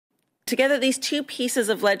Together, these two pieces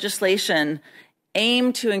of legislation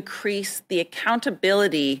aim to increase the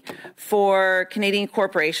accountability for Canadian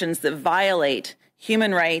corporations that violate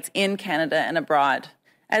human rights in Canada and abroad.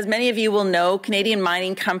 As many of you will know, Canadian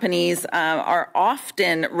mining companies are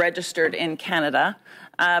often registered in Canada,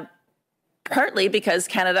 partly because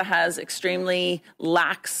Canada has extremely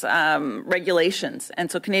lax regulations.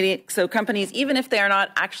 And so companies, even if they are not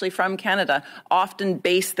actually from Canada, often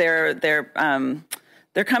base their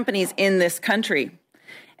companies in this country.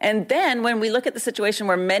 And then when we look at the situation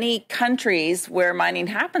where many countries where mining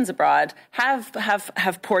happens abroad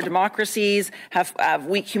have poor democracies, have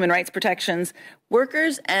weak human rights protections,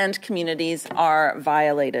 workers and communities are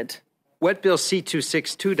violated. What Bill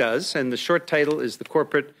C-262 does, and the short title is the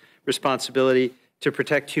Corporate Responsibility to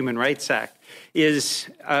Protect Human Rights Act, is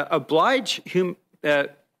oblige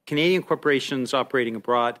Canadian corporations operating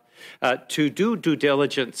abroad to do due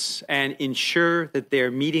diligence and ensure that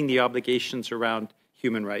they're meeting the obligations around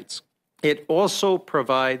human rights. It also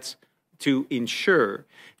provides to ensure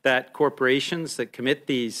that corporations that commit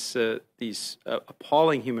these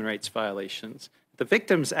appalling human rights violations, the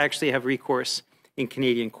victims actually have recourse in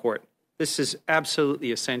Canadian court. This is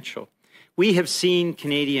absolutely essential. We have seen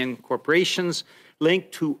Canadian corporations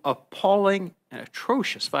linked to appalling and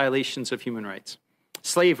atrocious violations of human rights.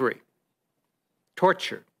 Slavery,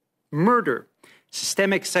 torture, murder,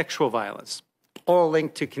 systemic sexual violence, all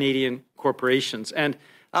linked to Canadian corporations. And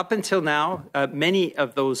up until now, many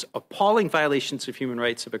of those appalling violations of human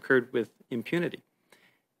rights have occurred with impunity.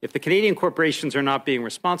 If the Canadian corporations are not being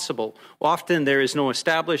responsible, often there is no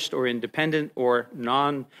established or independent or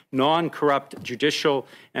non-corrupt judicial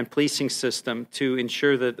and policing system to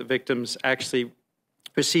ensure that the victims actually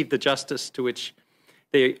receive the justice to which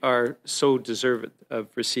they are so deserved of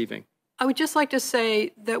receiving. I would just like to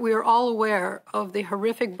say that we are all aware of the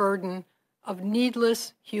horrific burden of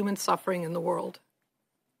needless human suffering in the world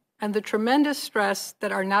and the tremendous stress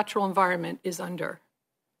that our natural environment is under.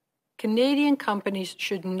 Canadian companies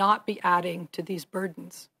should not be adding to these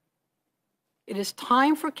burdens. It is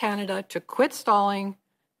time for Canada to quit stalling,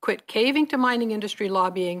 quit caving to mining industry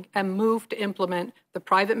lobbying, and move to implement the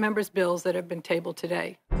private members' bills that have been tabled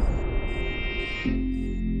today.